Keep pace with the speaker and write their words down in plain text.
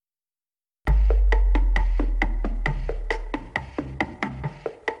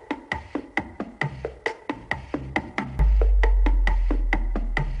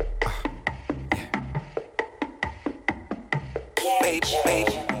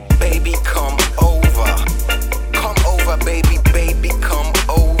baby, come over. Come over, baby, come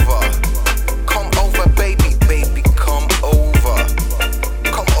over. Come over, baby, come over.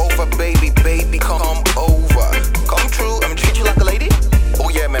 Come over, baby, come over. Come true, I'ma treat you like a lady. Oh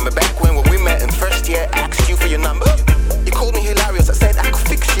yeah, remember back when we met in first year, I asked you for your number. You called me hilarious, I said I could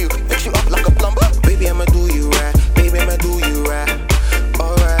fix you up like a plumber. Baby, I'ma do you right, baby, I'ma do you right.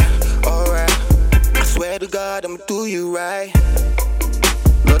 Alright, I swear to God, I'ma do you right.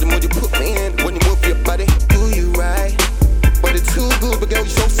 Love the mood you put me in when you move your body, do you right. But it's too good, but girl,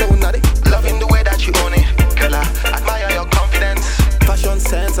 you're so nutty. Loving the way that you own it, girl, I admire your confidence. Fashion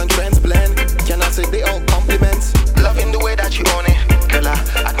sense and trends blend, can I say they all compliments. Loving the way that you own it, girl, I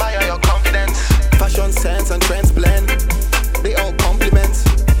admire your confidence. Fashion sense and trends blend, they all compliments.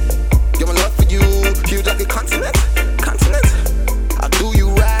 Give my love for you, huge like a continent. I'll do you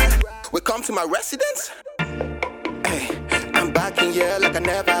right, we come to my residence. Hey, I'm back in here like I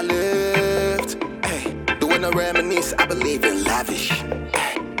never lived. Hey, doing a reminisce, I believe in lavish.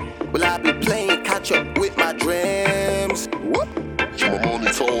 Hey, will I be playing catch up with my dreams? Whoop. My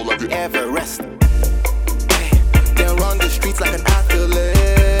money tall like the Everest. Hey, then run the streets like an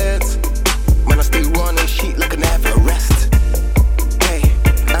athlete. Man, I stay running shit like an Everest. Hey,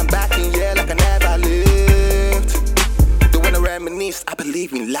 I'm back in here like I never lived. Doing a reminisce, I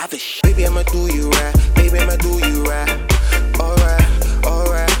believe in lavish. Baby, I'ma do you right, baby, I'ma do you right.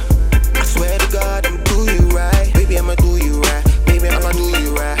 Alright, I swear to God, I'ma do you right. Baby, I'ma do you right, baby, I'ma do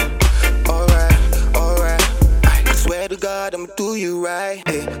you right. Alright, I swear to God, I'ma do you right.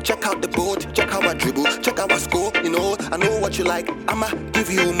 Hey, check out the board, check how I dribble, check how I score, you know, I know what you like, I'ma give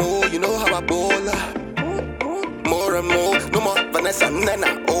you more, you know how I ball. More and more, no more Vanessa,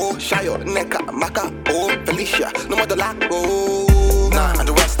 Nena, oh, Shayo, Neka, Maka, oh, Felicia, no more the lack, oh, nah, and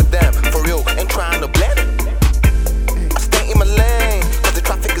the rest of them, for real, ain't trying to blend. I stay in my lane, cause the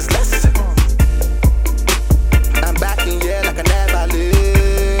traffic is less. I'm back in here like I never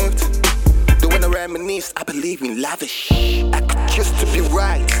lived. Doing a reminisce, I believe in lavish. I could choose to be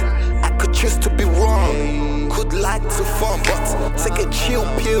right, I could choose to be wrong. Could like to fun, but take a chill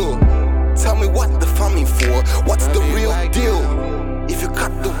pill. Tell me what the funny for, what's the real deal? If you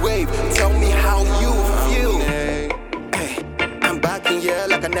cut the wave, tell me how you feel. Hey, I'm back in here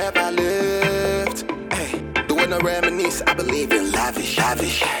like I never lived. Hey, doing a reminisce, I believe in lavish.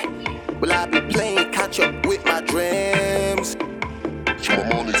 Will I be playing catch up with my dreams? My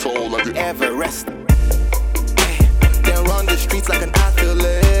money tall like the Everest. Hey, then run the streets like an athlete.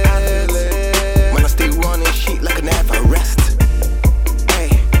 Man, I stay running shit like an Everest.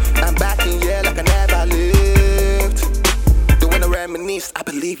 I'm back in here like I never lived. Doing a reminisce, I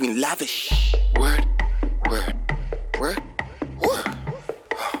believe in lavish. Word.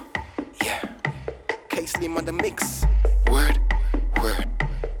 Yeah. K-Slim on the mix. Word.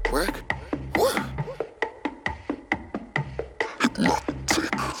 Hypnotic.